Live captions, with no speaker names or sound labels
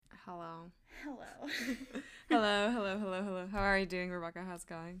Hello. Hello. Hello. How are you doing, Rebecca? How's it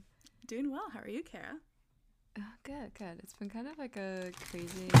going? Doing well. How are you, Kara? Oh, good. It's been kind of like a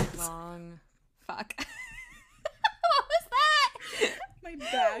crazy long fuck. What was that? My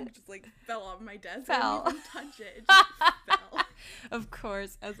bag just fell off my desk. Fell. I didn't even touch it. It just fell. Of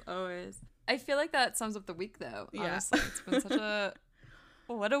course, as always. I feel like that sums up the week though. Yeah. Honestly, it's been such a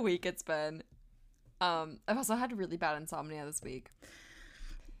what a week it's been. I've also had really bad insomnia this week.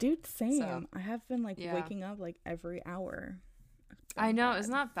 Dude, same. So, I have been yeah. waking up every hour. I know, bad.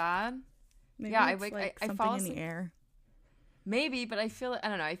 isn't that bad? Maybe Yeah, it's I something fall in asleep. the air. Maybe, but I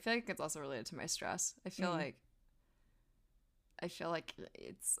don't know. I feel like it's also related to my stress. I feel like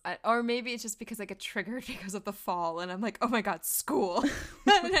it's, or maybe it's just because I get triggered because of the fall, and I'm like, oh my god, school.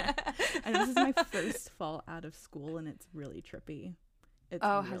 And this is my first fall out of school, and it's really trippy. It's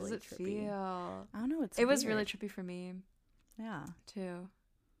how really does it trippy. feel? I don't know. It was weird. really trippy for me Yeah. too.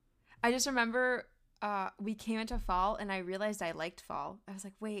 I just remember we came into fall, and I realized I liked fall. I was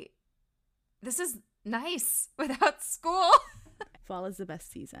like, wait, this is nice without school. Fall is the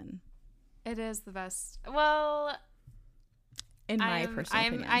best season. It is the best. Well, In my personal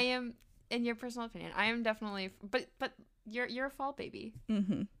opinion. I am, in your personal opinion, I am definitely, but you're a fall baby.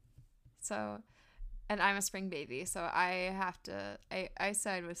 Mm-hmm. So, and I'm a spring baby, so I have to, I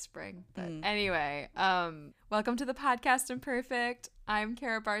side with spring. But anyway, welcome to the podcast Imperfect. I'm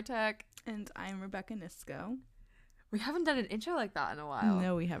Kara Bartek. And I'm Rebecca Nisco. We haven't done an intro like that in a while.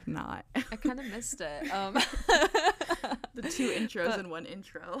 No, we have not. I kind of missed it. The two intros in one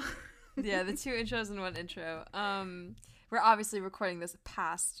intro. Yeah, the two intros in one intro. We're obviously recording this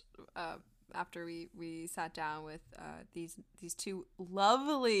past after we sat down with these two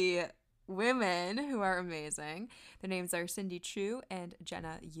lovely women who are amazing. Their names are Cindy Chu and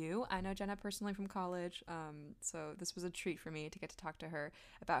Jenna Yu. I know Jenna personally from college, so this was a treat for me to get to talk to her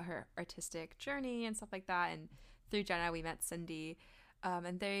about her artistic journey and stuff like that. And through Jenna, we met Cindy,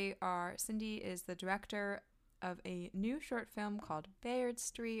 and Cindy is the director of a new short film called Bayard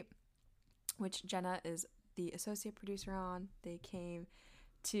Street, which Jenna is the associate producer on. They came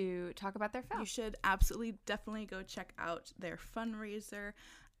to talk about their film. You should definitely go check out their fundraiser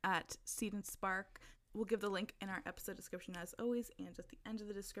at Seed and Spark. We'll give the link in our episode description as always and at the end of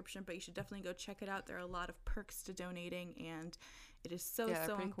the description, but you should definitely go check it out. There are a lot of perks to donating, and it is so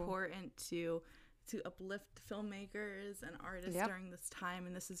important to uplift filmmakers and artists during this time.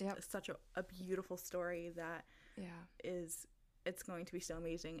 And this is such a beautiful story that it's going to be so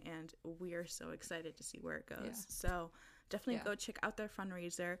amazing, and we are so excited to see where it goes. So definitely go check out their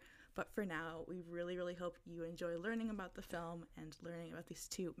fundraiser. But for now, we really, really hope you enjoy learning about the film and learning about these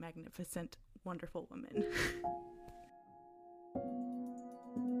two magnificent, wonderful women.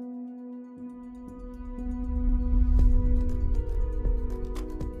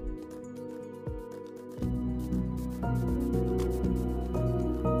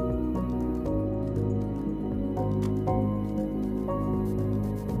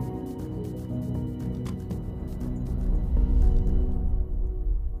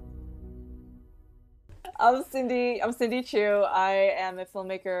 I'm Cindy Chu. I am a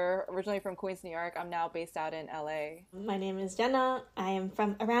filmmaker originally from Queens, New York. I'm now based out in LA. My name is Jenna. I am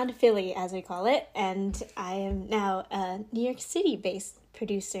from around Philly, as we call it, and I am now a New York City-based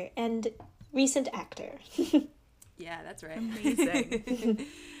producer and recent actor. Yeah, that's right. Amazing.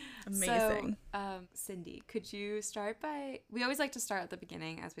 Amazing. So, Cindy, could you start by, we always like to start at the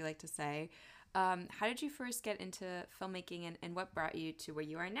beginning, as we like to say. How did you first get into filmmaking, and what brought you to where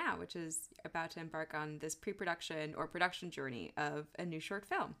you are now, which is about to embark on this pre-production or production journey of a new short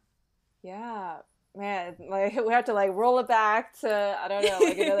film? Yeah, man, we have to roll it back to, I don't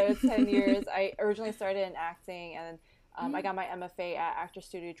know, another 10 years. I originally started in acting, and I got my MFA at Actors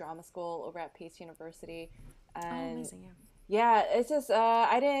Studio Drama School over at Pace University. And amazing, yeah, it's just,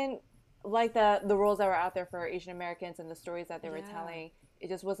 I didn't like the roles that were out there for Asian Americans and the stories that they were telling. It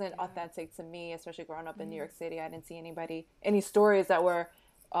just wasn't authentic to me, especially growing up in New York City. I didn't see any stories that were,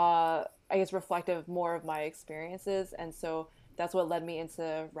 I guess, reflective more of my experiences. And so that's what led me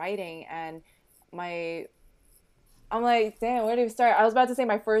into writing. And I'm like, damn, where do we start? I was about to say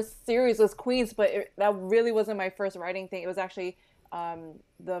my first series was Queens, but that really wasn't my first writing thing. It was actually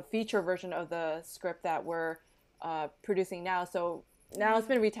the feature version of the script that we're producing now. So now it's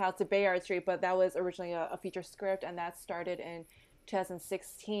been retitled to Bayard Street, but that was originally a feature script, and that started in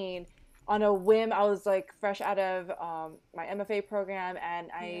 2016 on a whim. I was fresh out of my MFA program, and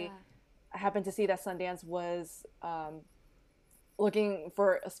I happened to see that Sundance was looking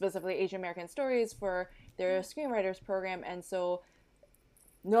for specifically Asian American stories for their screenwriters program. And so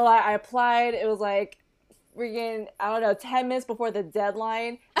I applied. It was freaking, I don't know, 10 minutes before the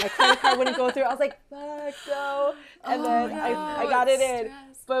deadline. My credit card wouldn't go through. I was like, fuck, no. And then I got it in.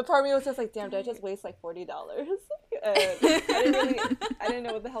 But part of me was just like, damn, did I just waste like $40? I didn't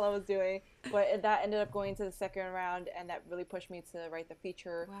know what the hell I was doing. But that ended up going to the second round, and that really pushed me to write the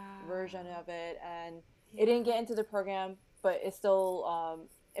feature version of it. And it didn't get into the program, but it still,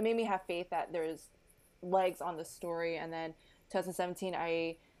 it made me have faith that there's legs on the story. And then 2017,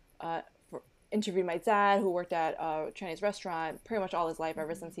 I interviewed my dad, who worked at a Chinese restaurant pretty much all his life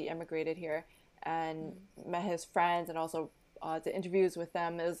ever since he immigrated here, and met his friends, and also did interviews with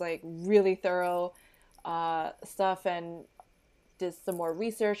them. It was like really thorough stuff, and did some more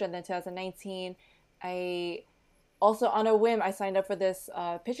research. And then 2019, I also, on a whim, I signed up for this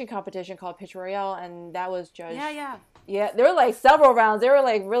pitching competition called Pitch Royale, and that was judged. Yeah, there were like several rounds. There were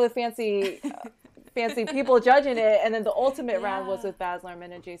like really fancy people judging it, and then the ultimate round was with Baz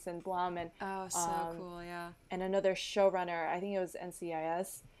Luhrmann and Jason Blum, and cool, and another showrunner. I think it was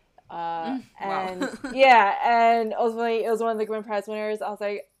NCIS. Wow. And and ultimately it was one of the Grimm Prize winners. I was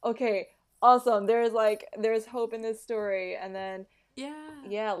like, okay, awesome. There's hope in this story. And then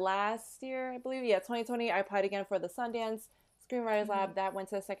last year, I believe, 2020, I applied again for the Sundance Screenwriters Lab. That went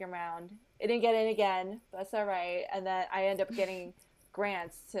to the second round. It didn't get in again, but that's all right. And then I ended up getting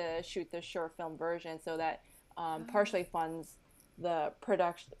grants to shoot the short film version, so that partially funds the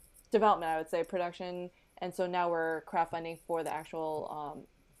development, I would say, production. And so now we're crowdfunding for the actual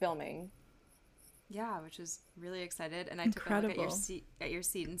filming. Yeah, which is really excited. And I took a look at your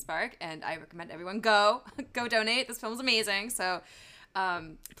Seed and Spark, and I recommend everyone go donate. This film's amazing. So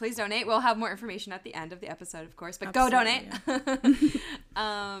please donate. We'll have more information at the end of the episode, of course, but go donate.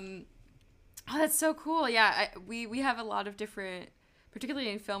 Oh, that's so cool. Yeah, we have a lot of different, particularly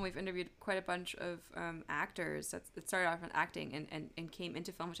in film, we've interviewed quite a bunch of actors that started off in acting and came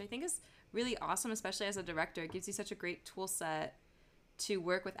into film, which I think is really awesome, especially as a director. It gives you such a great tool set to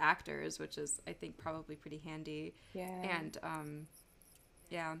work with actors, which is, I think, probably pretty handy. Yeah. And,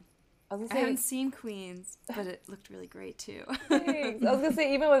 I haven't seen Queens, but it looked really great, too. Thanks. I was going to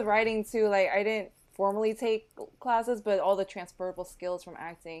say, even with writing, too, like, I didn't formally take classes, but all the transferable skills from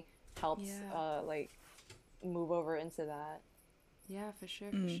acting helps, move over into that. Yeah, for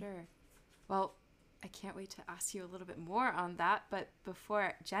sure. Well, I can't wait to ask you a little bit more on that, but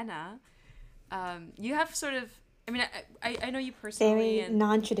before, Jenna, you have sort of, I mean, I know you personally. Very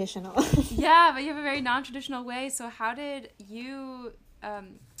non-traditional. Yeah, but you have a very non-traditional way. So how did you,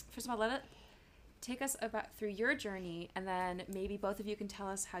 first of all, take us through your journey, and then maybe both of you can tell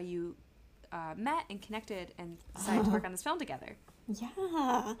us how you met and connected and decided to work on this film together.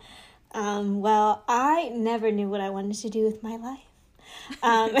 Yeah. Well, I never knew what I wanted to do with my life.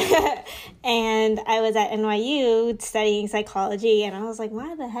 And I was at NYU studying psychology, and I was like,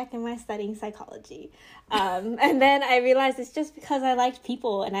 why the heck am I studying psychology? And then I realized it's just because I liked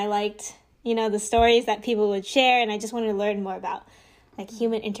people, and I liked, the stories that people would share, and I just wanted to learn more about like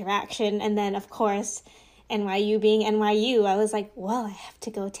human interaction. And then, of course, NYU being NYU, I was like, well, I have to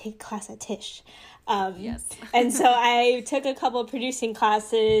go take class at Tisch. Yes. And so I took a couple of producing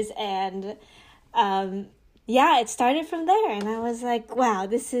classes, and it started from there. And I was like, wow,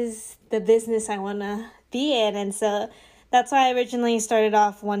 this is the business I want to be in. And so that's why I originally started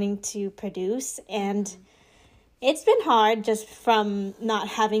off wanting to produce. And it's been hard just from not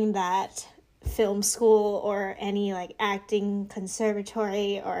having that film school or any like acting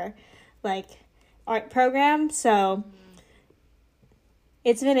conservatory or like art program. So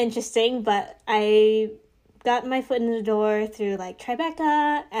it's been interesting, but I got my foot in the door through like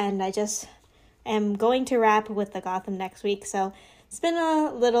Tribeca, and I just am going to wrap with the Gotham next week. So it's been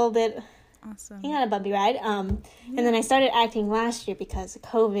a little bit awesome. A bumpy ride. And then I started acting last year because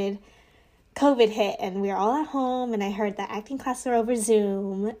COVID hit, and we were all at home, and I heard that acting classes are over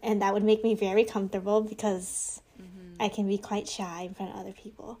Zoom, and that would make me very comfortable because I can be quite shy in front of other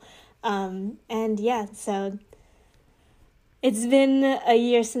people. So it's been a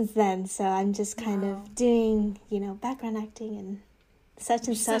year since then, so I'm just kind of doing, background acting and such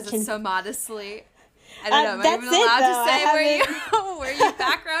and such. Says it so modestly. I don't know. Am I even allowed to say where you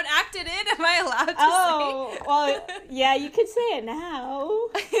background acted in? Am I allowed to say? Oh, well, yeah, you could say it now.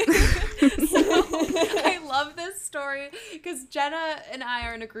 So, I love this story because Jenna and I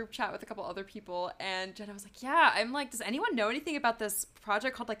are in a group chat with a couple other people, and Jenna was like, yeah, I'm like, does anyone know anything about this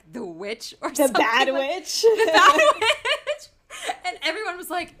project called like The Witch or something? The Bad Witch? The Bad Witch. And everyone was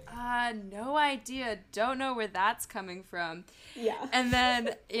like, no idea. Don't know where that's coming from. Yeah. And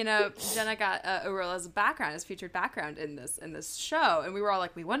then, Jenna got Aurora's background, his featured background in this show. And we were all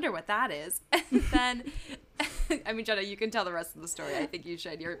like, we wonder what that is. And then I mean, Jenna, you can tell the rest of the story. I think you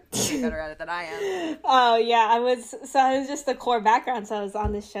should. You're way better at it than I am. Oh yeah, I was just the core background, so I was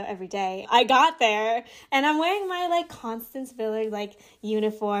on this show every day. I got there and I'm wearing my like Constance Villard like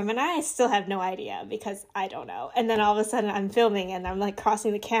uniform, and I still have no idea because I don't know. And then all of a sudden I'm filming and I'm like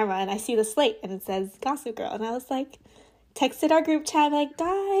crossing the camera and I see the slate and it says Gossip Girl, and I was like, texted our group chat like,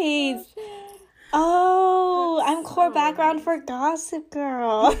 guys, I'm core background for Gossip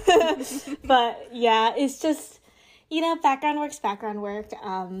Girl. But yeah, it's just, background work.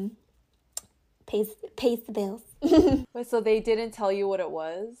 Pays the bills. Wait, so they didn't tell you what it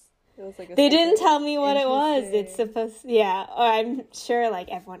was? It was like they didn't tell me what it was. It's supposed, or I'm sure like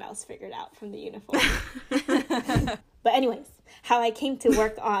everyone else figured out from the uniform. But anyways, how I came to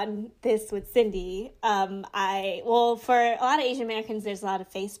work on this with Cindy, for a lot of Asian Americans, there's a lot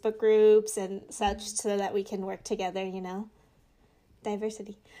of Facebook groups and such so that we can work together,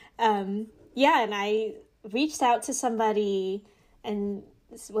 diversity. And I reached out to somebody and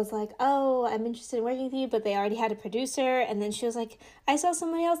was like, oh, I'm interested in working with you, but they already had a producer. And then she was like, I saw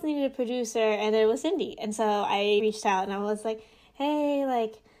somebody else needed a producer, and it was Cindy. And so I reached out and I was like, hey,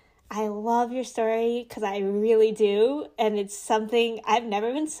 like, I love your story, because I really do, and it's something I've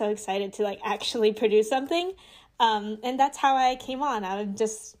never been so excited to like actually produce something, and that's how I came on. I was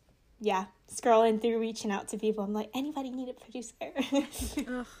just scrolling through, reaching out to people. I'm like, anybody need a producer?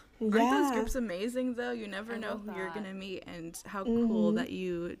 Aren't those groups amazing though? You never know who you're gonna meet, and how cool that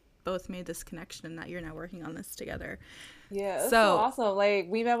you both made this connection and that you're now working on this together. Yeah, so awesome. Like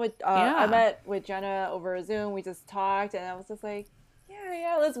we met with I met with Jenna over Zoom. We just talked, and I was just like,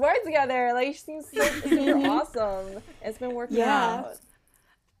 yeah, let's work together. Like, she seems super awesome. It's been working out.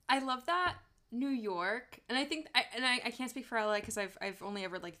 I love that New York, and I think I can't speak for LA because I've only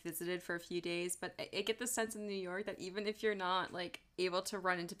ever like visited for a few days, but I get the sense in New York that even if you're not like able to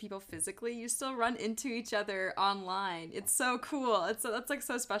run into people physically, you still run into each other online. It's so cool. That's like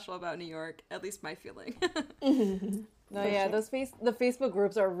so special about New York, at least my feeling. No, yeah, the Facebook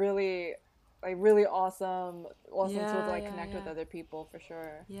groups are really awesome to like connect with other people for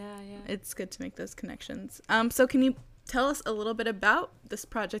sure. Yeah. It's good to make those connections. So can you tell us a little bit about this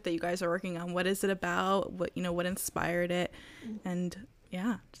project that you guys are working on? What is it about? What inspired it? And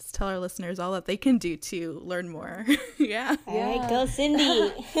just tell our listeners all that they can do to learn more. All right, go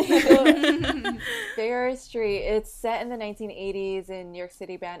Cindy. Bayard Street. It's set in the 1980s in New York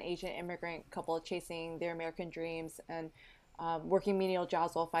City by an Asian immigrant couple chasing their American dreams and working menial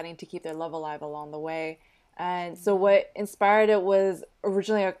jobs while fighting to keep their love alive along the way. And so what inspired it was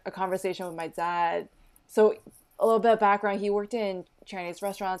originally a conversation with my dad. So a little bit of background, he worked in Chinese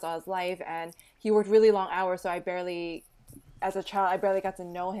restaurants all his life, and he worked really long hours, so as a child, I barely got to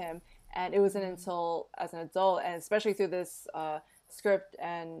know him. And it wasn't until as an adult, and especially through this script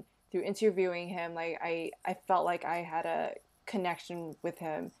and through interviewing him, like I felt like I had a connection with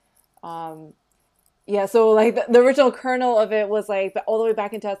him. So like the original kernel of it was like all the way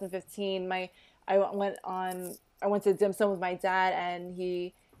back in 2015. I went to dim sum with my dad,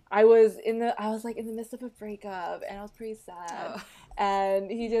 and I was in the midst of a breakup, and I was pretty sad. And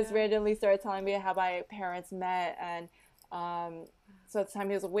he just randomly started telling me how my parents met, and so at the time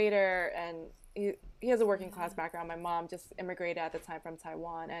he was a waiter, and he has a working class background. My mom just immigrated at the time from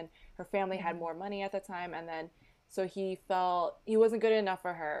Taiwan, and her family had more money at the time, and then so he felt he wasn't good enough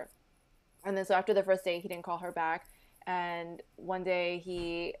for her. And then so after the first date, he didn't call her back. And one day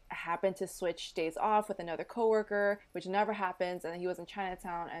he happened to switch days off with another coworker, which never happens. And then he was in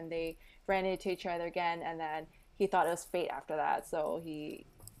Chinatown, and they ran into each other again. And then he thought it was fate after that. So he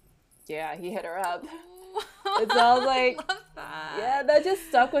hit her up. And so I was like, I love that. Yeah, that just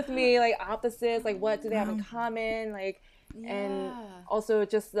stuck with me. Like opposites, like what do they have in common? Like, and also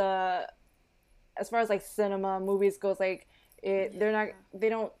just as far as like cinema, movies goes, like they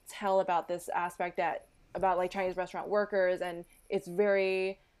don't tell about this aspect about like Chinese restaurant workers, and it's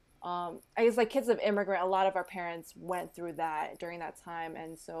very I guess like kids of immigrant, a lot of our parents went through that during that time,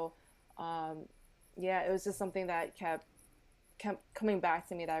 and so it was just something that kept coming back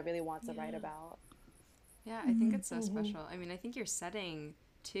to me that I really want to write about. I think it's so special. I mean, I think your setting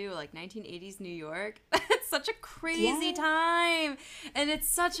too, like 1980s New York, it's such a crazy time, and it's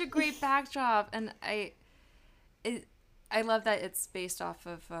such a great backdrop, and I love that it's based off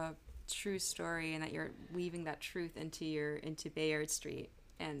of a true story, and that you're weaving that truth into Bayard Street,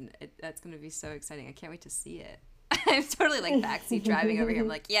 and that's going to be so exciting. I can't wait to see it. I'm totally like backseat driving over here. I'm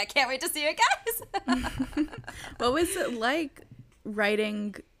like, I can't wait to see it, guys. What was it like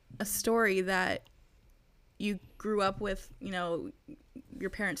writing a story that you grew up with, your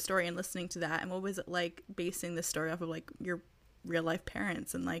parents' story and listening to that, and what was it like basing this story off of like your real life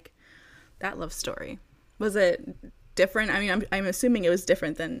parents and like that love story? Was it different? I mean, I'm assuming it was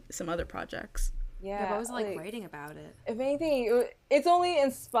different than some other projects. Yeah, but I was like writing about it. If anything, it's only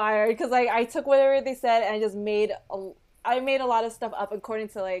inspired because like I took whatever they said and I just made I made a lot of stuff up according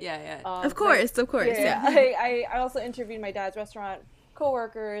to like of course. Yeah. I also interviewed my dad's restaurant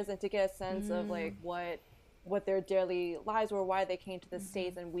coworkers and to get a sense of like what their daily lives were, why they came to the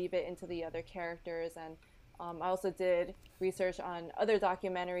States, and weave it into the other characters. And I also did research on other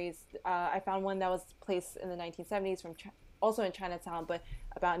documentaries. I found one that was placed in the 1970s from also in Chinatown, but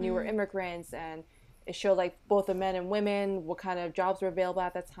about newer immigrants, and it showed like both the men and women, what kind of jobs were available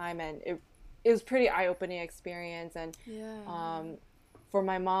at that time, and it was pretty eye-opening experience. And for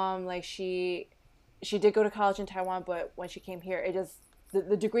my mom, like she did go to college in Taiwan, but when she came here, it just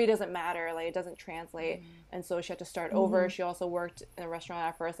the degree doesn't matter, like it doesn't translate, and so she had to start over. She also worked in a restaurant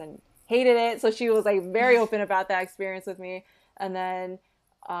at first and hated it, so she was like very open about that experience with me. And then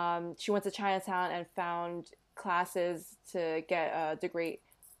she went to Chinatown and found classes to get a degree,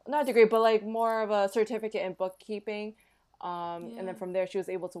 not a degree, but like more of a certificate in bookkeeping. And then from there she was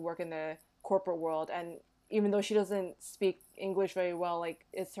able to work in the corporate world. And even though she doesn't speak English very well, like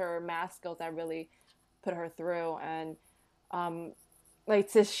it's her math skills that really put her through. And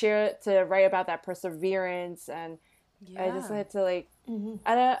like to write about that perseverance, and I just had to like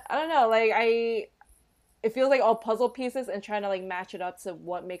I don't know, like it feels like all puzzle pieces and trying to like match it up to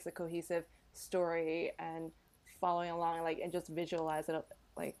what makes a cohesive story, and following along like and just visualize it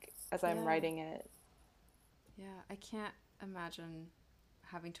like as I'm writing it. Yeah, I can't imagine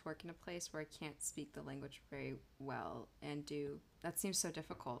having to work in a place where I can't speak the language very well and do that. Seems so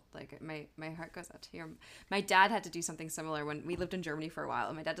difficult. Like my heart goes out to you. My dad had to do something similar when we lived in Germany for a while,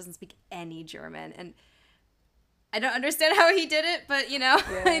 and my dad doesn't speak any German, and I don't understand how he did it, but you know,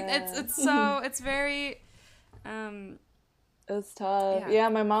 it's very it's tough. Yeah,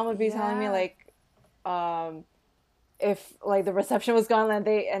 my mom would be telling me like if like the reception was gone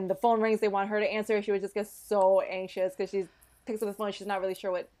and the phone rings, they want her to answer, she would just get so anxious because she picks up the phone, she's not really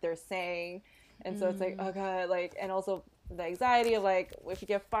sure what they're saying, and so it's like, oh god, like, and also the anxiety of like if you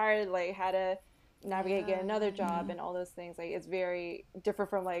get fired, like how to navigate get another job and all those things. Like it's very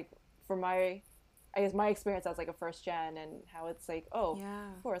different from like for my experience as like a first gen, and how it's like, of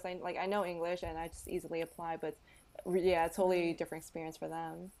course I know English and I just easily apply, but totally different experience for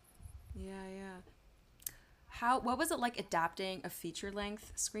them. What was it like adapting a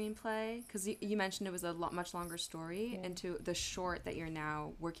feature-length screenplay? Because you mentioned it was a much longer story into the short that you're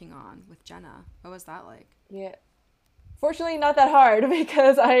now working on with Jenna. What was that like? Yeah. Fortunately, not that hard,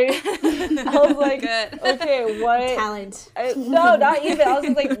 because I was like, okay, what? Talent. No, not even. I was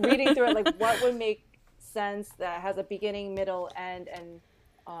just like reading through it, like what would make sense that has a beginning, middle, end, and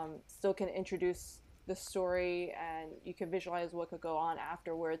still can introduce the story, and you can visualize what could go on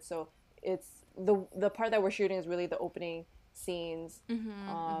afterwards. So it's the part that we're shooting is really the opening scenes,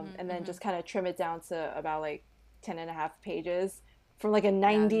 and then just kind of trim it down to about like 10.5 pages from like a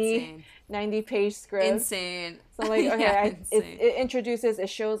 90 page script. Insane. So like, okay, it introduces, it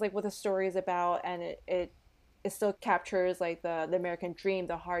shows like what the story is about, and it still captures like the American dream,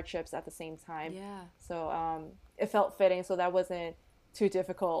 the hardships at the same time. So it felt fitting, so that wasn't too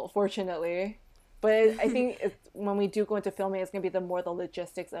difficult, fortunately. But I think when we do go into filming, it's gonna be the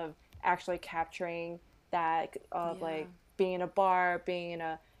logistics of actually capturing that, of like being in a bar, being in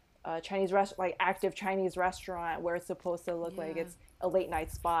a Chinese restaurant, like active Chinese restaurant, where it's supposed to look like it's a late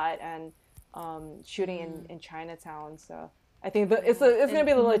night spot, and shooting in Chinatown. So I think it's gonna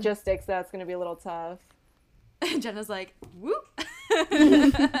be the logistics that's gonna be a little tough. Jenna's like, whoop. I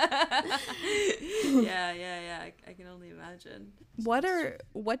can only imagine.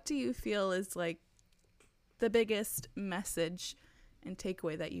 What do you feel is like the biggest message and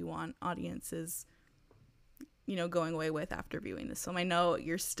takeaway that you want audiences, you know, going away with after viewing this film? I know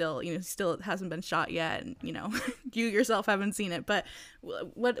you're still it hasn't been shot yet, and you know, you yourself haven't seen it, but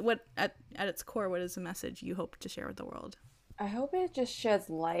what at its core, what is the message you hope to share with the world? I hope it just sheds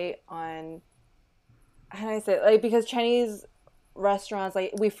light on, how do I say it? Like, because Chinese restaurants,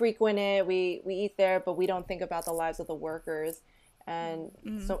 like, we frequent it, we eat there, but we don't think about the lives of the workers. And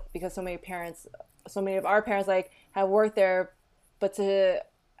so because so many of our parents like have worked there, but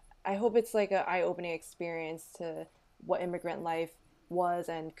I hope it's like an eye-opening experience to what immigrant life was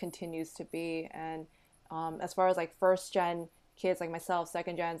and continues to be. And as far as like first gen kids like myself,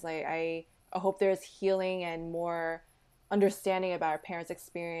 second gens, like I hope there's healing and more understanding about our parents'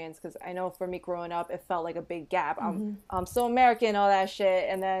 experience, because I know for me growing up, it felt like a big gap. I'm so American, all that shit,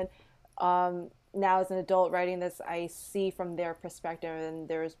 and then now as an adult writing this, I see from their perspective, and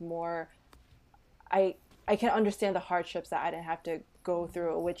there's more. I can understand the hardships that I didn't have to go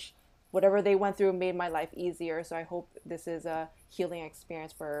through, which whatever they went through made my life easier. So I hope this is a healing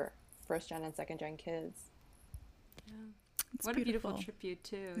experience for first gen and second gen kids. Yeah. It's What beautiful. a beautiful tribute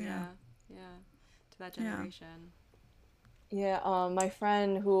too. Yeah. Yeah. To that generation. Yeah, my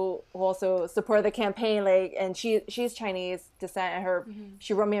friend who also supported the campaign, like, and she's Chinese descent, and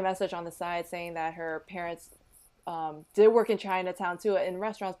she wrote me a message on the side saying that her parents did work in Chinatown too, in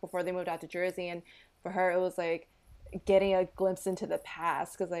restaurants before they moved out to Jersey, and for her it was like getting a glimpse into the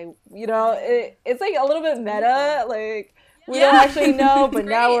past, because like, you know, it's like a little bit meta, like we don't actually know, but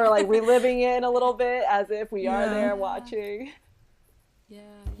now we're like reliving it a little bit as if we are there watching. Yeah.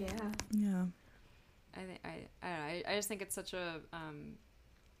 Yeah. I think I don't know. I just think it's such a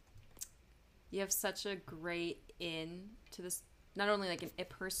you have such a great in to this, not only like a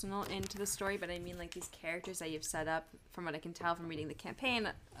personal into the story, but I mean like these characters that you've set up, from what I can tell from reading the campaign,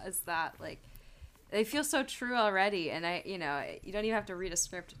 is that like they feel so true already, and you don't even have to read a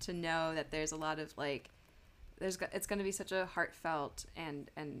script to know that there's a lot of like it's going to be such a heartfelt and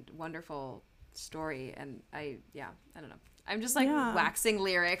wonderful story, and I don't know. I'm just like waxing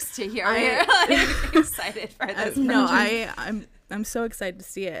lyrics to hear you're like excited for this. No, I'm so excited to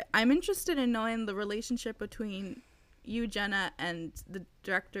see it. I'm interested in knowing the relationship between you, Jenna, and the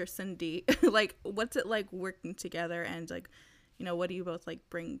director, Cindy. Like, what's it like working together, and like, you know, what do you both like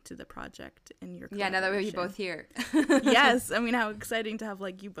bring to the project in your now that we're both here. Yes, I mean, how exciting to have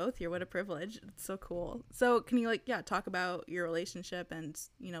like you both here. What a privilege. It's so cool. So can you like talk about your relationship and,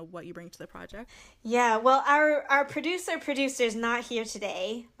 you know, what you bring to the project? Yeah, well, our producer's not here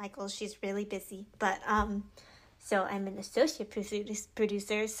today. Michael, she's really busy, but so I'm an associate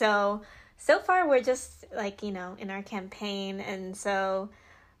producer. So far we're just like, you know, in our campaign, and so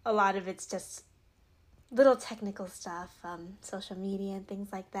a lot of it's just little technical stuff, social media and things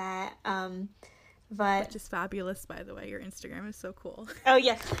like that. But Which is fabulous, by the way. Your Instagram is so cool. Oh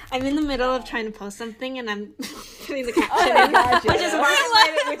yeah, I'm in the middle of trying to post something, and I'm putting the caption in, which is why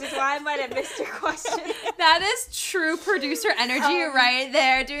I might have missed your question. That is true producer energy right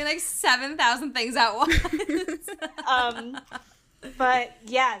there, doing like 7,000 things at once. But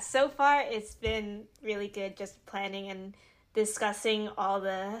yeah, so far it's been really good, just planning and discussing all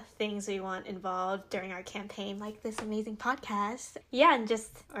the things we want involved during our campaign, like this amazing podcast. Yeah, and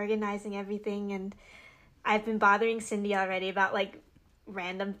just organizing everything. And I've been bothering Cindy already about like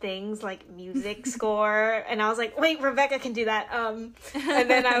random things like music score, and I was like, wait, Rebecca can do that. And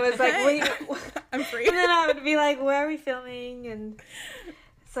then I was like, wait, I'm free. And then I would be like, where are we filming? And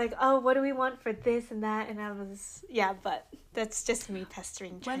it's like, oh, what do we want for this and that? And I was, but that's just me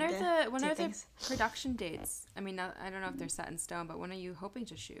pestering. When are the production dates? I mean, I don't know if they're set in stone, but when are you hoping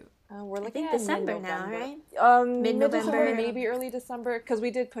to shoot? We're looking at December now, right? Mid-November, maybe early December, because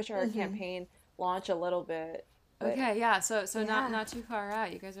we did push our campaign launch a little bit. Okay, so not too far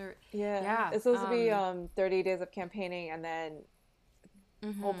out. You guys are It's supposed to be 30 days of campaigning, and then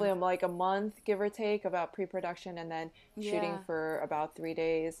hopefully like a month, give or take, about pre-production, and then shooting for about 3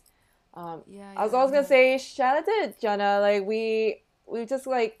 days. I was always gonna say shout out to Jenna. Like we just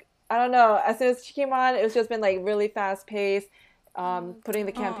like, I don't know, as soon as she came on, it's just been like really fast paced. Putting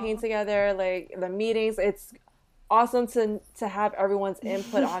the campaign together, like the meetings, it's awesome to have everyone's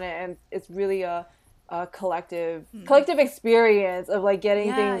input on it, and it's really a collective experience of like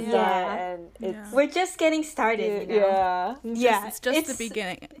getting things done, and we're just getting started, you know? It's just the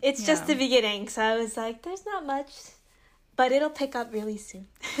beginning. It's just the beginning, so I was like, there's not much, but it'll pick up really soon.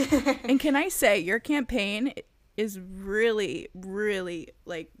 And can I say, your campaign is really, really,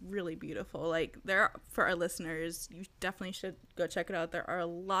 like, really beautiful. Like, for our listeners, you definitely should go check it out. There are a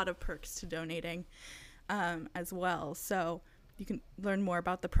lot of perks to donating as well, so you can learn more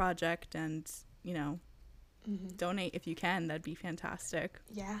about the project and, you know, donate if you can. That'd be fantastic.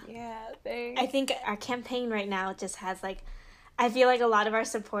 Yeah, thanks. I think our campaign right now just has like, I feel like a lot of our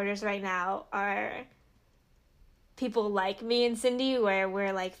supporters right now are people like me and Cindy, where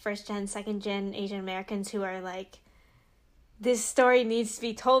we're like first gen, second gen Asian Americans who are like, this story needs to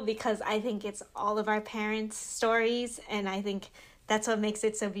be told, because I think it's all of our parents' stories, and I think that's what makes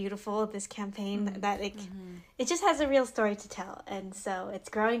it so beautiful, this campaign, that it just has a real story to tell. And so it's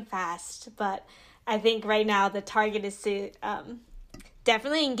growing fast, but I think right now the target is to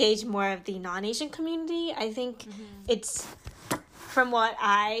definitely engage more of the non-Asian community. I think it's, from what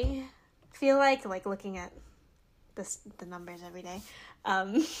I feel like looking at the numbers every day,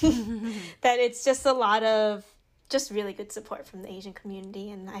 that it's just a lot of just really good support from the Asian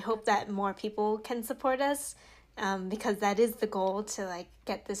community, and I hope that more people can support us, because that is the goal, to like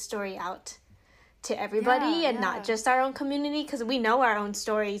get this story out to everybody and not just our own community, because we know our own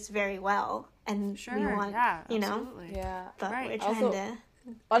stories very well, and we want, you know, yeah. but we're trying also, to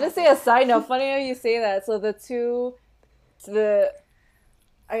Honestly, a side note, funny how you say that. So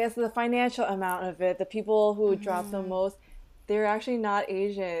I guess the financial amount of it, the people who dropped the most, they're actually not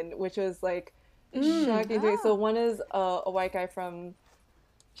Asian, which was like shocking to me. So one is a white guy from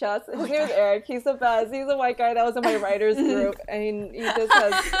His name is Eric. He's the best. He's a white guy that was in my writers group, and he's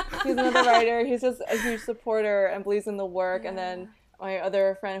another writer. He's just a huge supporter and believes in the work. And then my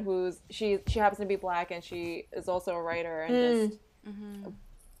other friend, she happens to be Black, and she is also a writer, and just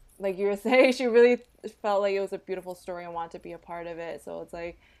like you were saying, she really felt like it was a beautiful story and wanted to be a part of it. So it's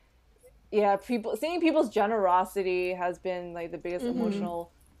like, yeah, seeing people's generosity has been like the biggest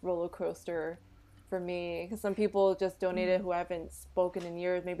emotional roller coaster for me, because some people just donated who haven't spoken in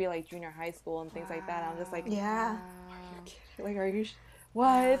years, maybe like junior high school and things like that. I'm just like, are you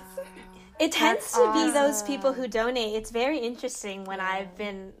what? It tends to be those people who donate. It's very interesting when I've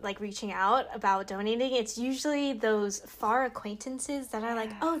been like reaching out about donating. It's usually those far acquaintances that are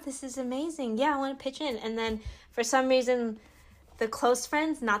like, oh, this is amazing. Yeah, I want to pitch in. And then for some reason, the close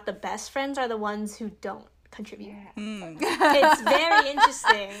friends, not the best friends, are the ones who don't contribute. It's very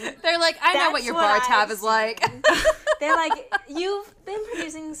interesting. They're like, I know what your bar tab is like. They're like, you've been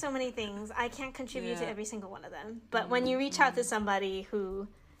producing so many things. I can't contribute to every single one of them. But when you reach out to somebody who,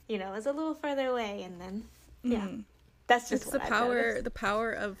 you know, is a little further away, and then that's just it's the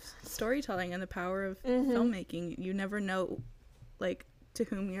power of storytelling and the power of filmmaking. You never know, like, to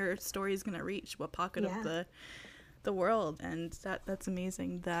whom your story is going to reach, what pocket of the world, and that's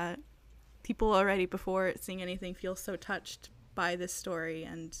amazing that people already, before seeing anything, feel so touched by this story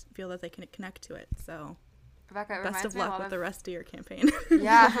and feel that they can connect to it. So Rebecca, best of luck with the rest of your campaign.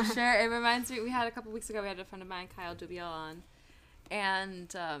 Yeah, for sure. It reminds me, we had a couple weeks ago, we had a friend of mine, Kyle Dubiel, on,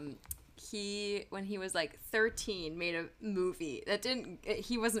 and he, when he was like 13, made a movie that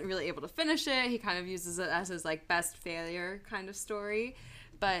he wasn't really able to finish it. He kind of uses it as his like best failure kind of story,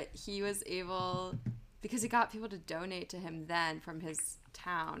 but he was able, because he got people to donate to him then from his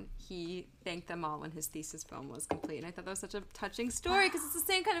town, he thanked them all when his thesis film was complete. And I thought that was such a touching story, because it's the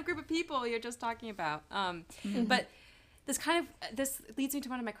same kind of group of people you're just talking about. But this leads me to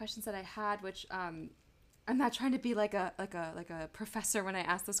one of my questions that I had, which I'm not trying to be like a professor when I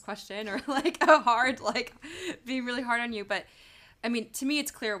ask this question, or like being really hard on you, but I mean, to me it's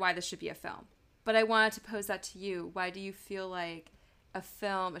clear why this should be a film. But I wanted to pose that to you. Why do you feel like a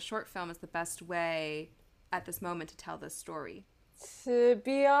short film is the best way at this moment to tell this story? To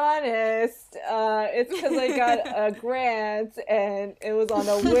be honest, it's because I got a grant and it was on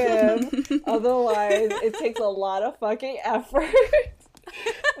a whim. Otherwise, it takes a lot of fucking effort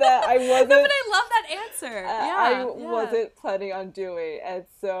that I wasn't. No, but I love that answer. I wasn't planning on doing, and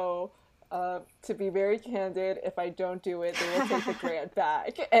so to be very candid, if I don't do it, they will take the grant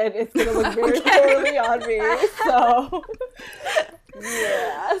back, and it's gonna look very poorly on me. So.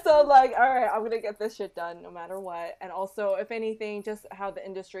 Yeah, so I'm like, all right, I'm gonna get this shit done no matter what. And also, if anything, just how the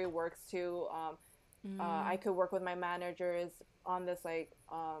industry works too. I could work with my managers on this, like,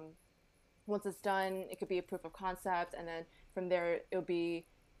 once it's done, it could be a proof of concept, and then from there it'll be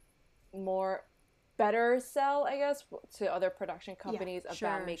better sell, I guess, to other production companies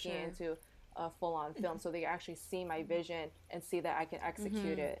about making it into a full-on film, so they actually see my vision and see that I can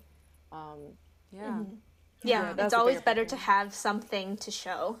execute it. Yeah, it's always better to have something to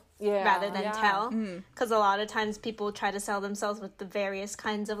show rather than tell. Because a lot of times people try to sell themselves with the various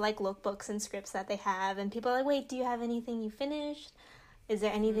kinds of like lookbooks and scripts that they have. And people are like, wait, do you have anything you finished? Is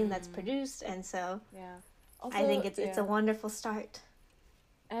there anything that's produced? And so also, I think it's a wonderful start.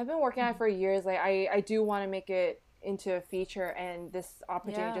 And I've been working on it for years. Like I do want to make it into a feature, and this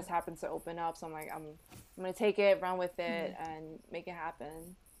opportunity just happens to open up. So I'm like, I'm going to take it, run with it, and make it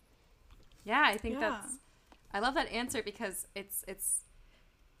happen. Yeah, I think I love that answer, because it's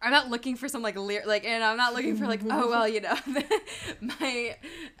I'm not looking for some and I'm not looking for like, oh well, you know, I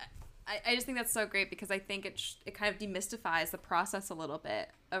just think that's so great, because I think it kind of demystifies the process a little bit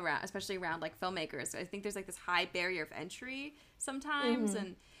especially around like filmmakers. I think there's like this high barrier of entry sometimes,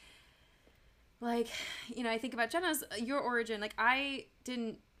 and like, you know, I think about your origin. Like,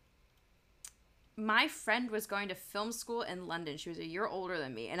 my friend was going to film school in London. She was a year older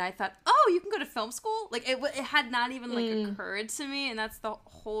than me. And I thought, oh, you can go to film school? Like, it had not even, like, occurred to me. And that's the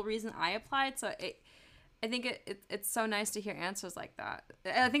whole reason I applied. So I think it's so nice to hear answers like that.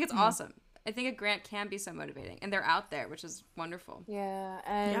 I think it's awesome. I think a grant can be so motivating. And they're out there, which is wonderful. Yeah.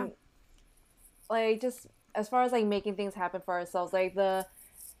 And, like, just as far as, like, making things happen for ourselves, like,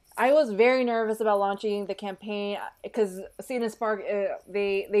 I was very nervous about launching the campaign, because Seed and Spark,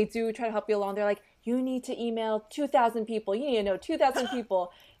 they do try to help you along. They're like, you need to email 2,000 people. You need to know 2,000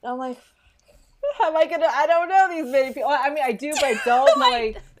 people. And I'm like, How am I gonna? I don't know these many people. I mean, I do, but I don't know.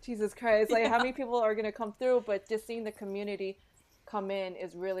 Like, Jesus Christ, like how many people are gonna come through? But just seeing the community come in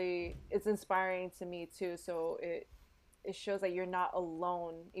is really, it's inspiring to me too. So it shows that you're not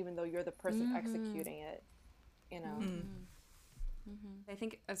alone, even though you're the person executing it. You know. I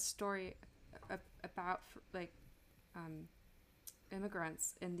think a story about like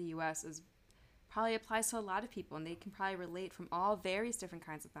immigrants in the U.S. is probably applies to a lot of people, and they can probably relate from all various different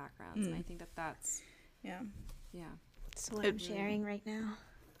kinds of backgrounds. And I think that's yeah. That's what I'm sharing right now.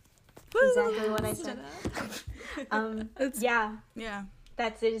 Exactly what I said. Yeah.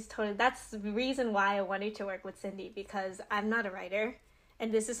 That's the reason why I wanted to work with Cindy, because I'm not a writer,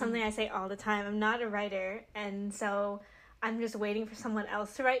 and this is something I say all the time. I'm not a writer, and so I'm just waiting for someone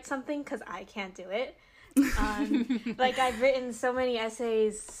else to write something because I can't do it. Like I've written so many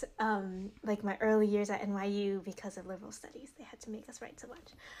essays, like my early years at NYU, because of liberal studies, they had to make us write so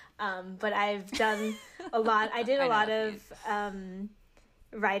much. But I've done a lot. I did a lot of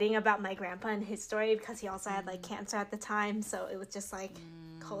writing about my grandpa and his story, because he also had like cancer at the time, so it was just like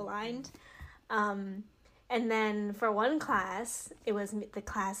co-lined. And then for one class, it was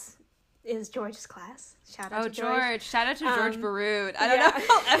George's class. Shout out to George. Shout out to George Baroud. I don't know if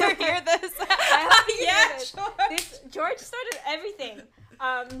I'll ever hear this. George started everything.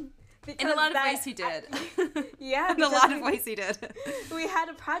 In a lot of ways he did. Yeah. In a lot of ways he did. We had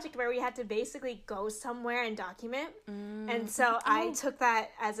a project where we had to basically go somewhere and document. And so I took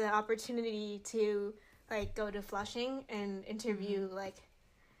that as an opportunity to like go to Flushing and interview like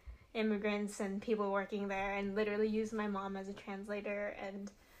immigrants and people working there, and literally use my mom as a translator.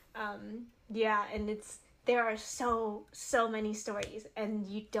 And and there are so many stories, and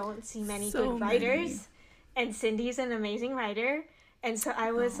you don't see many good writers, and Cindy's an amazing writer, and so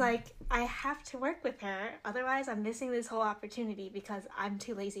I was like, I have to work with her, otherwise I'm missing this whole opportunity because I'm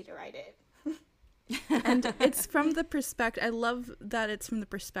too lazy to write it. And it's from the perspective, I love that it's from the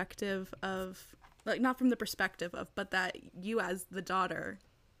perspective of, like, not from the perspective of, but that you as the daughter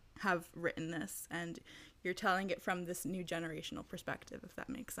have written this, and you're telling it from this new generational perspective, if that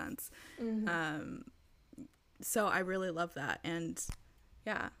makes sense. So I really love that. And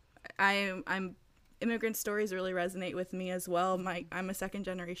yeah, I'm immigrant stories really resonate with me as well. I'm a second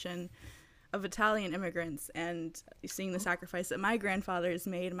generation of Italian immigrants, and seeing the sacrifice that my grandfathers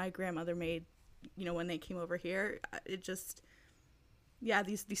made, my grandmother made, you know, when they came over here, it just, yeah,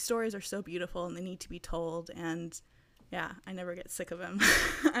 these stories are so beautiful, and they need to be told. And yeah, I never get sick of them.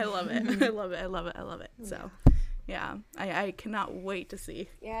 I love it. I love it. So yeah, I cannot wait to see.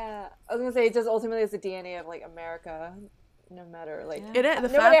 Yeah, I was gonna say, it just ultimately is the DNA of like America. No matter like it is, no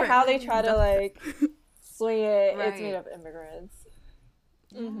matter how they try to like swing it, it's made of immigrants.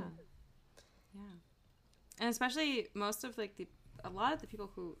 Yeah. And especially most of like a lot of the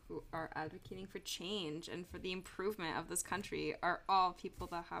people who are advocating for change and for the improvement of this country are all people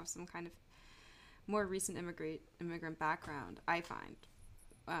that have some kind of more recent immigrant background, I find.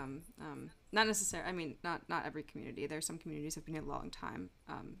 Not necessarily, I mean, not every community. There's some communities have been here a long time,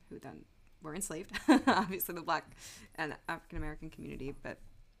 who then were enslaved. Obviously the Black and African American community, but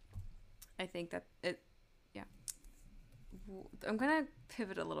I think that I'm gonna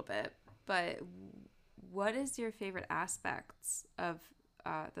pivot a little bit, but what is your favorite aspects of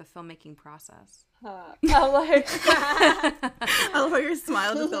the filmmaking process? I'm like, I love how your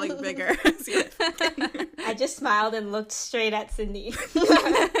smile just got like bigger. I just smiled and looked straight at Cindy.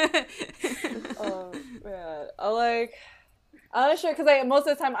 Oh man, I'm not sure, because most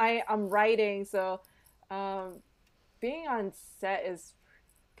of the time I'm writing, so being on set is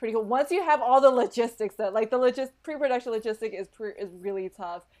pretty cool. Once you have all the logistics, that like the pre-production logistic is really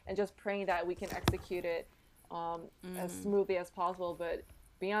tough, and just praying that we can execute it as smoothly as possible. But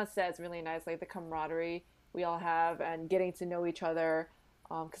being on set is really nice, like the camaraderie we all have and getting to know each other.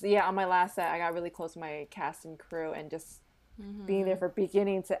 Because on my last set, I got really close to my cast and crew, and just being there from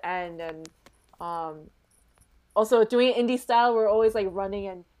beginning to end. And also doing indie style, we're always like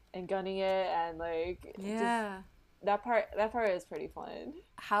running and gunning it, and like that part is pretty fun.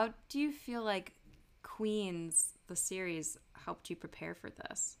 How do you feel like Queens, the series, helped you prepare for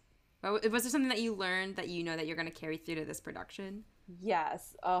this? Was there something that you learned that you know that you're going to carry through to this production?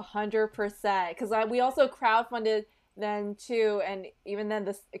 Yes, 100%. Because we also crowdfunded then too, and even then,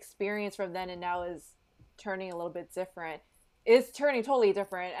 this experience from then and now is turning a little bit different. It's turning totally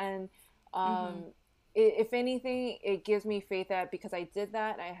different, and if anything, it gives me faith that because I did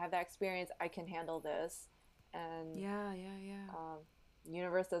that and I have that experience, I can handle this. And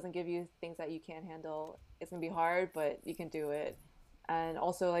universe doesn't give you things that you can't handle. It's gonna be hard, but you can do it. And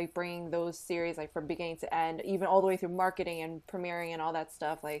also like bringing those series like from beginning to end, even all the way through marketing and premiering and all that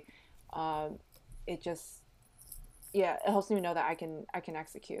stuff, like it just, yeah, it helps me know that I can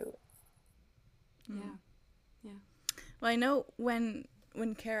execute. Yeah. Well, I know when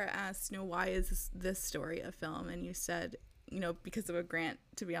Kara asked, why is this story a film, and you said, because of a grant,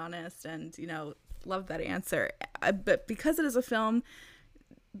 to be honest, and love that answer. But because it is a film,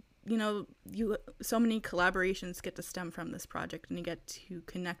 so many collaborations get to stem from this project, and you get to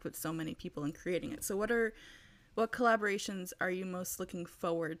connect with so many people in creating it. So what collaborations are you most looking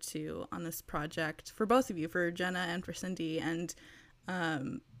forward to on this project, for both of you, for Jenna and for Cindy? And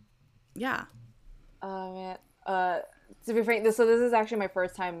yeah. Man, to be frank, so this is actually my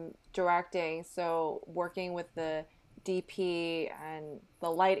first time directing, so working with the DP and the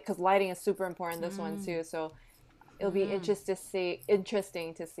light, because lighting is super important in this one too, so it'll be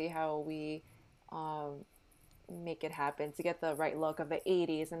interesting to see how we make it happen, to get the right look of the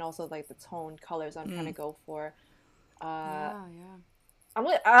 80s, and also like the tone colors I'm trying to go for. I'm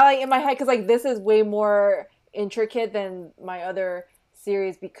like in my head, because like this is way more intricate than my other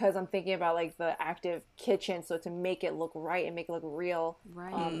series, because I'm thinking about like the active kitchen, so to make it look right and make it look real,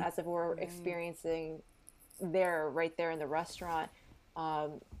 as if we're experiencing right there in the restaurant.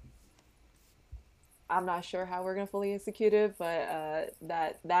 I'm not sure how we're gonna fully execute it, but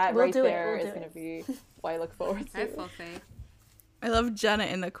that right there is gonna be what I look forward to. I have full faith. I love Jenna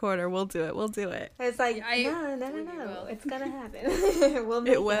in the corner. We'll do it. We'll do it. It's like, no. It's gonna happen. We'll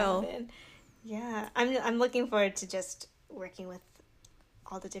make it happen. Yeah, I'm looking forward to just working with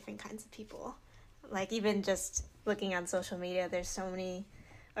all the different kinds of people. Like, even just looking on social media, there's so many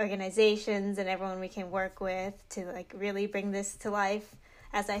organizations and everyone we can work with to like really bring this to life.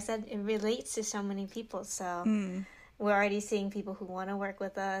 As I said, it relates to so many people, so we're already seeing people who want to work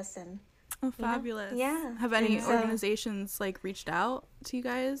with us. And fabulous. Yeah. Have any organizations like reached out to you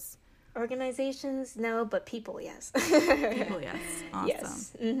guys? Organizations, no, but people, yes. People, yes. Awesome.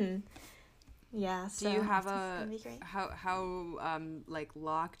 Yes. Yeah. So do you have how like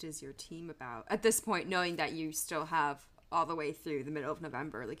locked is your team about at this point, knowing that you still have all the way through the middle of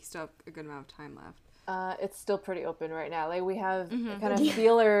November, like you still have a good amount of time left? It's still pretty open right now. Like we have kind of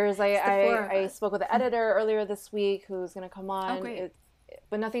feelers. I spoke with the editor earlier this week, who's gonna come on. Oh, great.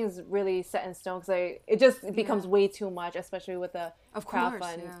 But nothing's really set in stone, because it just becomes way too much, especially with the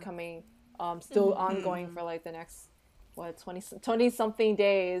crowdfund coming, still ongoing for like the next 20 something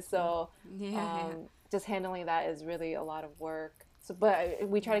days. So just handling that is really a lot of work. So, but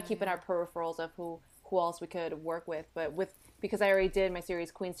we try to keep in our peripherals of who else we could work with. But because I already did my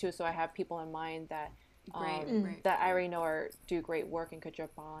series Queens too, so I have people in mind that that I already know do great work and could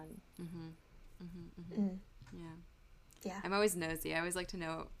jump on. Yeah. I'm always nosy. I always like to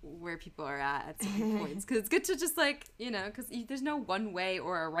know where people are at certain points, because it's good to just like, because there's no one way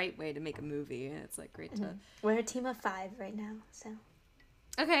or a right way to make a movie, and it's like great to. We're a team of 5 right now, so.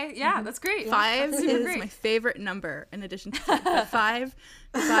 Okay, yeah, that's great. 5 is my favorite number, in addition to 10. But 5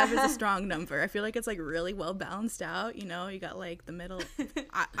 is a strong number. I feel like it's like really well balanced out. You got like the middle.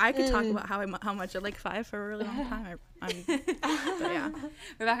 I could talk about how much I like 5 for a really long time. But yeah.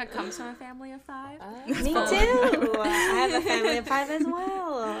 Rebecca comes from a family of 5. Me too. I have a family of 5 as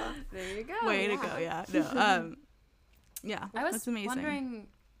well. There you go. Way to go! Yeah. No. Yeah. I was that's amazing. wondering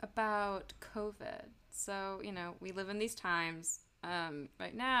about COVID. So we live in these times.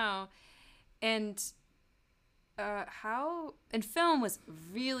 Right now, and film was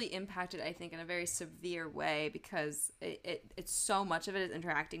really impacted, I think, in a very severe way, because it's so much of it is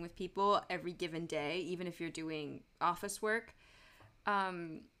interacting with people every given day, even if you're doing office work.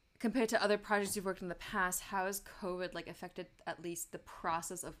 Compared to other projects you've worked in the past, how has COVID like affected at least the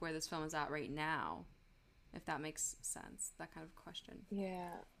process of where this film is at right now, if that makes sense, that kind of question?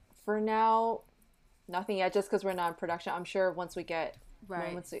 Yeah, for now, nothing yet, just because we're not in production. I'm sure once we get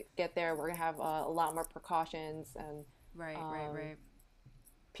there, we're gonna have a lot more precautions, and right.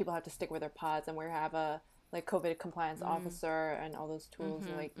 People have to stick with their pods, and we're gonna have a like COVID compliance officer and all those tools,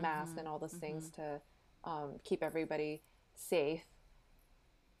 and like masks and all those things to keep everybody safe.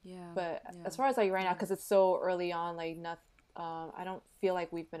 But as far as like right now, because it's so early on, like I don't feel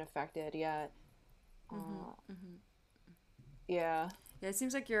like we've been affected yet. Yeah, it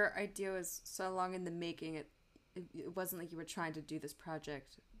seems like your idea was so long in the making. It wasn't like you were trying to do this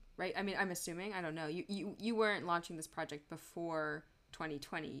project, right? I mean, I'm assuming, I don't know. You weren't launching this project before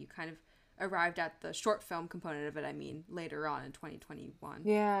 2020. You kind of arrived at the short film component of it, I mean, later on in 2021.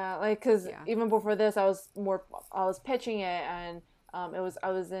 Yeah, like, because even before this, I was pitching it, and I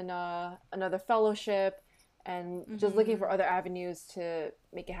was in another fellowship, and just looking for other avenues to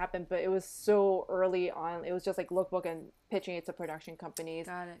make it happen. But it was so early on. It was just like lookbook and pitching it to production companies.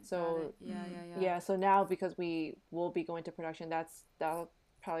 Got it. So Yeah. So now, because we will be going to production, that's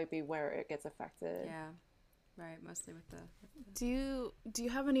probably be where it gets affected. Yeah, right. Mostly with the. Do you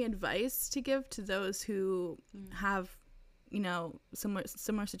have any advice to give to those who have,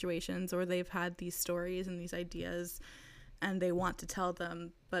 similar situations, or they've had these stories and these ideas, and they want to tell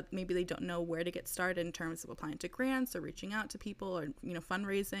them, but maybe they don't know where to get started in terms of applying to grants or reaching out to people or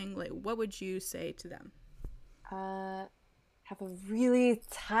fundraising? Like, what would you say to them? Have a really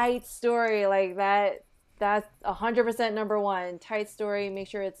tight story like that. That's 100% number one. Tight story. Make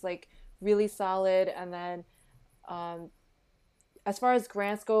sure it's like really solid, and then as far as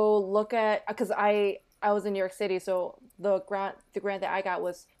grants go, look at, because I was in New York City, so the grant that I got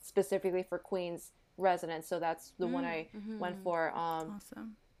was specifically for Queens residents, so that's the one I went for.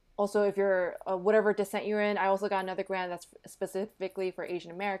 Awesome. Also, if you're whatever descent you're in, I also got another grant that's specifically for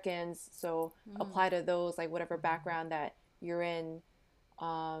Asian Americans, so apply to those, like whatever background that you're in.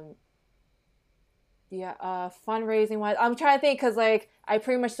 Fundraising wise, I'm trying to think, because like I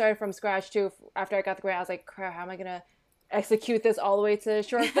pretty much started from scratch too. After I got the grant, I was like, crap, how am I gonna execute this all the way to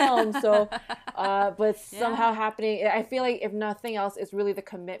short film? So but somehow happening, I feel like if nothing else, it's really the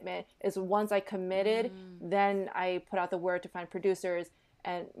commitment. Is once I committed, then I put out the word to find producers,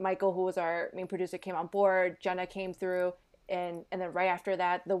 and Michael, who was our main producer, came on board. Jenna came through, and then right after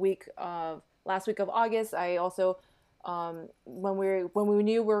that, last week of August, I also when we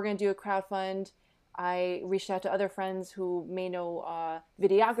knew we were going to do a crowdfund, I reached out to other friends who may know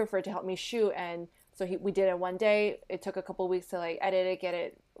videographer to help me shoot, and so we did it one day. It took a couple of weeks to like edit it, get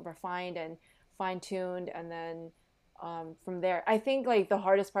it refined and fine-tuned, and then from there, I think like the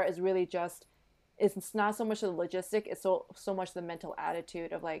hardest part is really just, it's not so much the logistic, it's so much the mental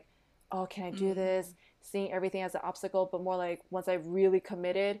attitude of like, oh, can I do this? Seeing everything as an obstacle, but more like once I've really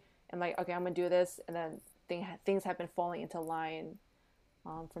committed and like, okay, I'm gonna do this, and then things have been falling into line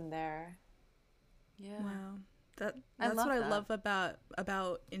from there. Yeah. Wow. That's what I love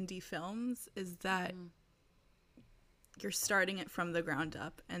about indie films, is that you're starting it from the ground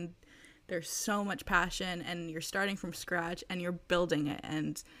up, and there's so much passion, and you're starting from scratch, and you're building it,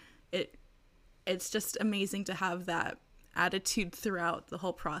 and it's just amazing to have that attitude throughout the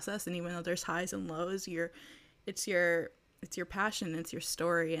whole process. And even though there's highs and lows, it's your passion, it's your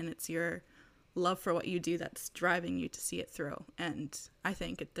story, and it's your love for what you do that's driving you to see it through. And I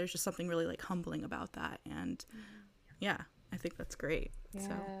think there's just something really like humbling about that. And I think that's great. Yeah,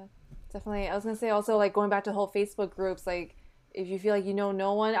 so definitely. I was gonna say also, like, going back to the whole Facebook groups, like if you feel like you know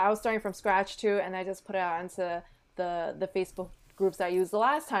no one, I was starting from scratch too, and I just put it out into the Facebook groups I used the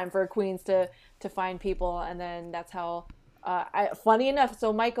last time for Queens to find people, and then that's how funny enough,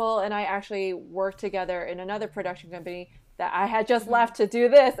 so Michael and I actually worked together in another production company that I had just left to do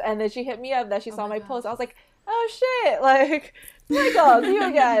this, and then she hit me up that she saw my post. I was like, oh shit, like, Michael, see you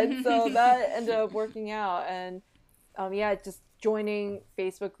again. So that ended up working out, and just joining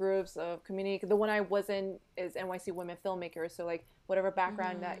Facebook groups of community. The one I was in is NYC Women Filmmakers, so like whatever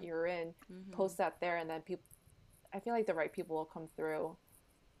background that you're in, post that there, and then people, I feel like the right people will come through.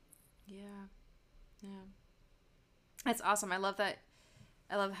 Yeah. That's awesome. I love that.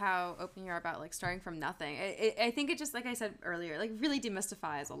 I love how open you are about like starting from nothing. I think it just, like I said earlier, like really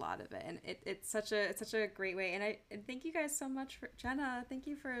demystifies a lot of it, and it's such a great way. And thank you guys so much for Jenna. Thank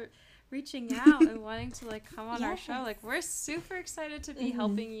you for reaching out and wanting to like come on our show. Like, we're super excited to be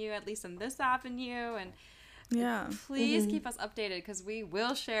helping you, at least in this avenue, and please keep us updated, because we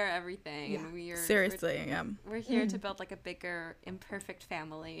will share everything. And we're here to build like a bigger imperfect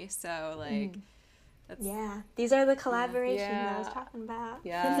family. So like. These are the collaborations I was talking about.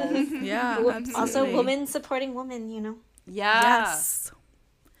 Absolutely. Also, women supporting women, you know. Yes.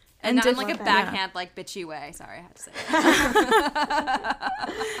 And not in like a backhand, like bitchy way. Sorry, I had to say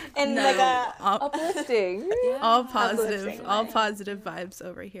that. And like a uplifting. All positive vibes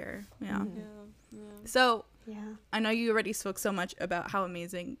over here. Yeah. So I know you already spoke so much about how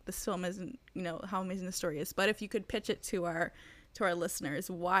amazing this film is, and how amazing the story is. But if you could pitch it to our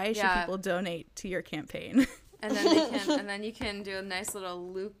listeners, why should people donate to your campaign? And then you can do a nice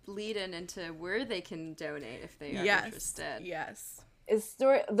little loop lead into where they can donate if they are interested. Yes.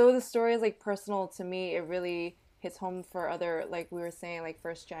 Though the story is like personal to me, it really hits home for other, like we were saying, like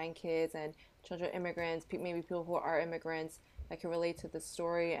first gen kids and children of immigrants, maybe people who are immigrants that can relate to the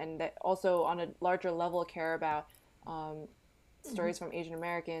story, and that also on a larger level care about stories from Asian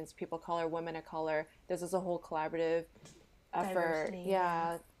Americans, people of color, women of color. This is a whole collaborative effort,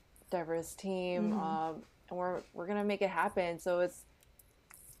 diverse team, and we're gonna make it happen. So it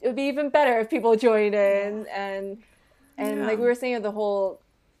would be even better if people join in, and like we were saying, the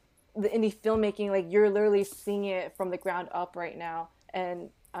indie filmmaking, like you're literally seeing it from the ground up right now, and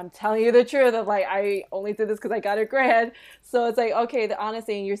I'm telling you the truth of like, I only did this because I got a grant. So it's like, okay, the honest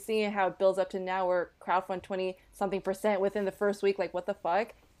thing, you're seeing how it builds up to now we're crowdfund 20 something percent within the first week. Like, what the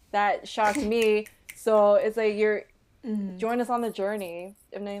fuck? That shocked me. So it's like, join us on the journey.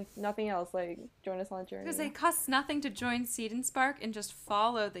 If nothing else, like, join us on the journey. Because it costs nothing to join Seed and Spark and just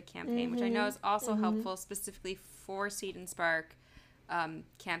follow the campaign, which I know is also helpful specifically for Seed and Spark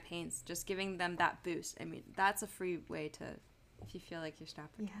campaigns, just giving them that boost. I mean, that's a free way to, if you feel like you're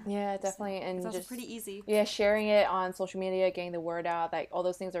strapped. Yeah, definitely. And it's also just pretty easy. Yeah, sharing it on social media, getting the word out, like all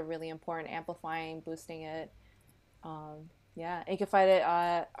those things are really important. Amplifying, boosting it. Yeah, and you can find it.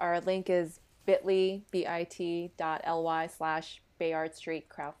 Our link is bit.ly/Bayard Street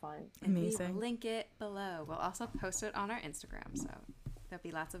crowdfund. Amazing. We will link it below. We'll also post it on our Instagram, so there'll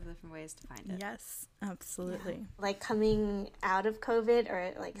be lots of different ways to find it. Yes, absolutely. Like coming out of COVID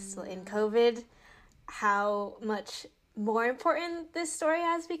or like still in COVID, how much more important this story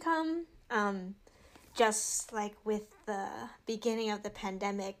has become. Just like with the beginning of the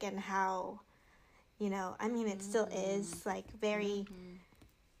pandemic and how, you know, I mean, it still is like very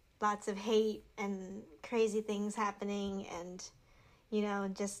lots of hate and crazy things happening, and, you know,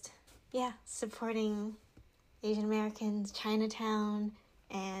 just, yeah, supporting Asian Americans, Chinatown,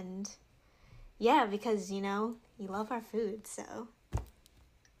 and yeah, because, you know, you love our food, so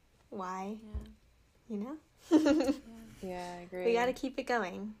why, you know? Yeah, I agree. We gotta keep it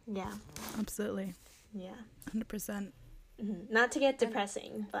going. Yeah. Absolutely. Yeah. 100%. Not to get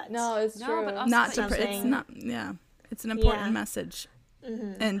depressing, but No, it's true. but also Not that to. you- It's not. Yeah. It's an important Yeah. message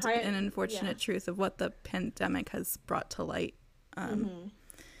and an unfortunate truth of what the pandemic has brought to light.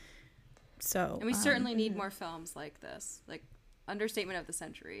 So. And we certainly need more films like this, like understatement of the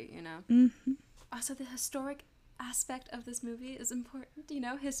century, you know. Mm-hmm. Also, the historic aspect of this movie is important. You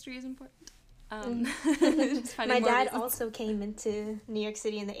know, history is important. Just finding my more dad reasons. also came into New York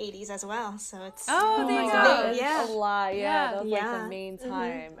City in the 80s as well, so it's Oh, there you my go. God, Yeah. a lot. Yeah, that was like Yeah. the main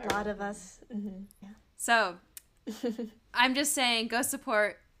time. a lot of us. So, I'm just saying, go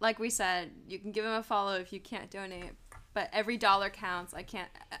support. Like we said, you can give him a follow if you can't donate, but every dollar counts. I can't,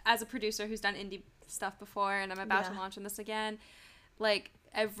 as a producer who's done indie stuff before, and I'm about to launch on this again, like,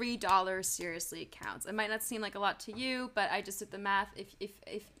 every dollar seriously counts. It might not seem like a lot to you, but I just did the math.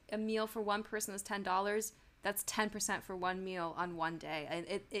 If a meal for one person is $10, that's 10% for one meal on one day. And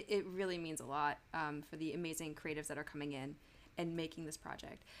it really means a lot for the amazing creatives that are coming in and making this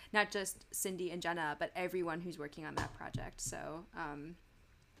project. Not just Cindy and Jenna, but everyone who's working on that project. So I'm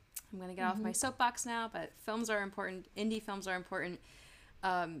going to get off my soapbox now, but films are important. Indie films are important.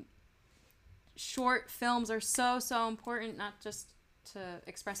 Short films are so important, not just to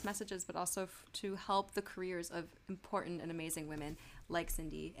express messages, but also to help the careers of important and amazing women like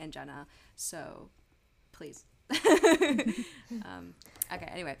Cindy and Jenna. So please. Okay,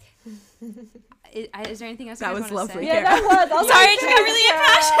 anyway. Is there anything else That you guys was want to lovely. say? Yeah, that was. Also, Sorry, I just got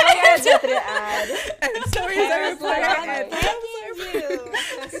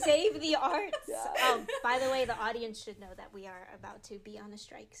really Save the arts. By the way, the audience should know that we are about to be on a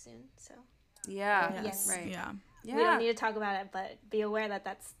strike soon, so Yeah. Yes. Right. Yeah. Yeah. we don't need to talk about it, but be aware that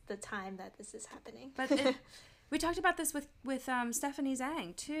that's the time that this is happening. But we talked about this with Stephanie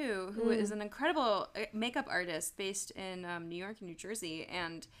Zhang too, who is an incredible makeup artist based in New York and New Jersey,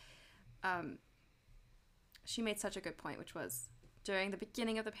 and she made such a good point, which was during the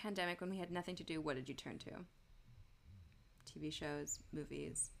beginning of the pandemic when we had nothing to do, what did you turn to? TV shows,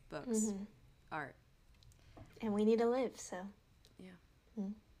 movies, books, art. And we need to live, so Yeah.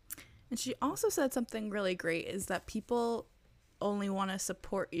 And she also said something really great, is that people only want to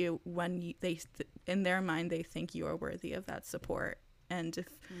support you when in their mind, they think you are worthy of that support. And if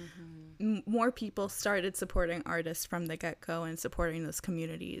more people started supporting artists from the get-go and supporting those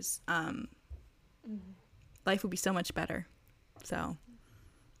communities, life would be so much better. So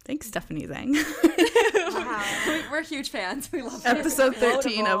thanks, Stephanie Zhang. wow. We're huge fans. We love her. Episode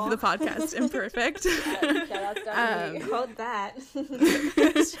 13 Notable. of the podcast Imperfect. Shout out Stephanie. Quote that.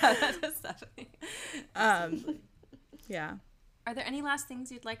 Shout out to Stephanie. Yeah. Are there any last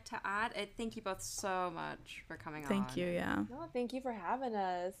things you'd like to add? Thank you both so much for coming on. Thank you. Yeah. No, thank you for having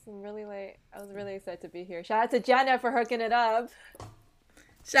us. I was really excited to be here. Shout out to Jenna for hooking it up.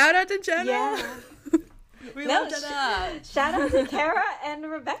 Shout out to Jenna. Yeah. We No, loved it up. Shout out to Kara and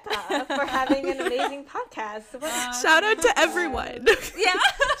Rebecca for having an amazing podcast. Shout out to everyone. Yeah.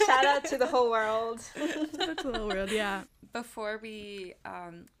 Shout out to the whole world. Shout out to the whole world. Yeah. Before we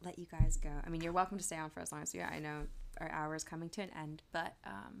let you guys go, I mean, you're welcome to stay on for as long as you. I know our hour is coming to an end, but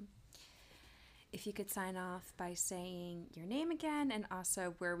if you could sign off by saying your name again and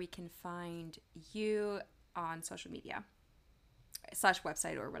also where we can find you on social media. slash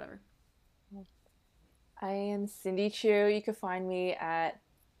website or whatever. I am Cindy Chu. You can find me at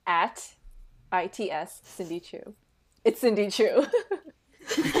ITS Cindy Chu. It's Cindy Chu.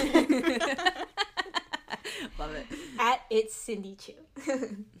 Love it. At It's Cindy Chu.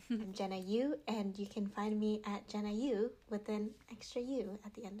 I'm Jenna Yu, and you can find me at Jenna Yu with an extra U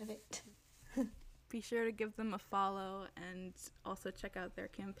at the end of it. Be sure to give them a follow and also check out their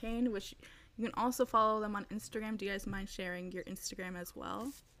campaign, which you can also follow them on Instagram. Do you guys mind sharing your Instagram as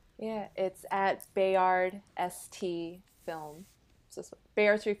well? Yeah, it's at Bayard ST Film. So it's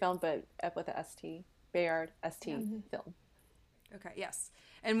Bayard Street Film, but with a ST. Bayard ST Film. Okay, yes.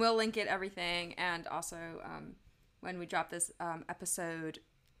 And we'll link it, everything. And also, when we drop this episode,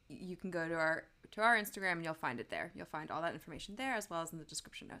 you can go to our Instagram and you'll find it there. You'll find all that information there, as well as in the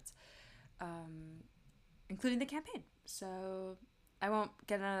description notes, including the campaign. So I won't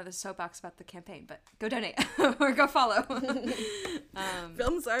get another soapbox about the campaign, but go donate or go follow.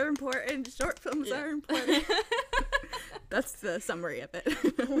 Films are important. Short films are important. That's the summary of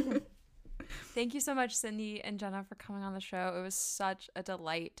it. Thank you so much, Cindy and Jenna, for coming on the show. It was such a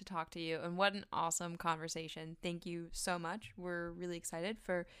delight to talk to you, and what an awesome conversation. Thank you so much. We're really excited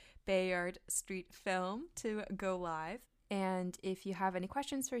for Bayard Street Film to go live. And if you have any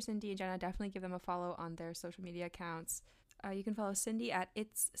questions for Cindy and Jenna, definitely give them a follow on their social media accounts. You can follow Cindy at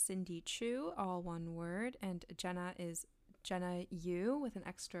It's Cindy Chu, all one word, and Jenna is Jenna Yu with an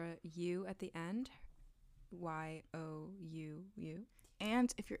extra U at the end, YOUU.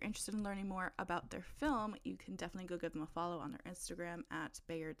 And if you're interested in learning more about their film, you can definitely go give them a follow on their Instagram at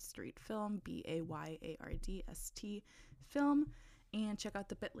Bayard Street Film, BAYARDST Film, and check out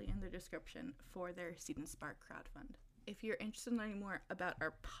the bit.ly in the description for their Seed and Spark crowdfund. If you're interested in learning more about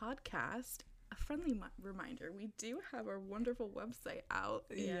our podcast, a friendly reminder, we do have our wonderful website out.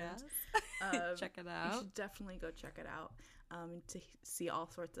 Yes. Check it out. You should definitely go check it out to see all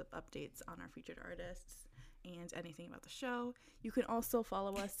sorts of updates on our featured artists and anything about the show. You can also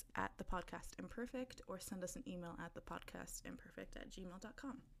follow us at The Podcast Imperfect or send us an email at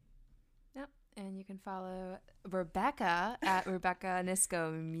thepodcastimperfect@gmail.com. Yep. And you can follow Rebecca at Rebecca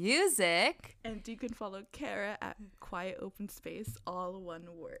Nisco Music. And you can follow Kara at Quiet Open Space, all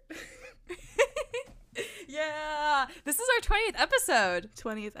one word. Yeah. This is our 20th episode.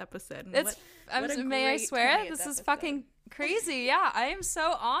 20th episode. May I swear? This is fucking crazy. Yeah, I am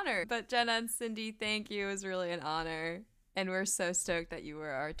so honored. But Jenna and Cindy, thank you. It was really an honor. And we're so stoked that you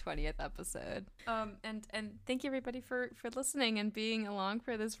were our 20th episode. And thank you everybody for listening and being along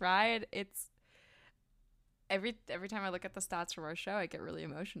for this ride. It's every time I look at the stats from our show, I get really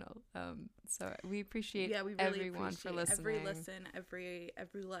emotional. So we appreciate everyone for listening. Every listen, every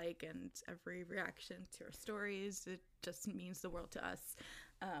like, and every reaction to our stories. It just means the world to us.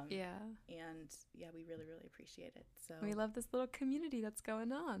 And we really, really appreciate it. So we love this little community that's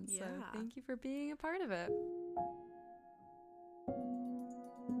going on. So thank you for being a part of it.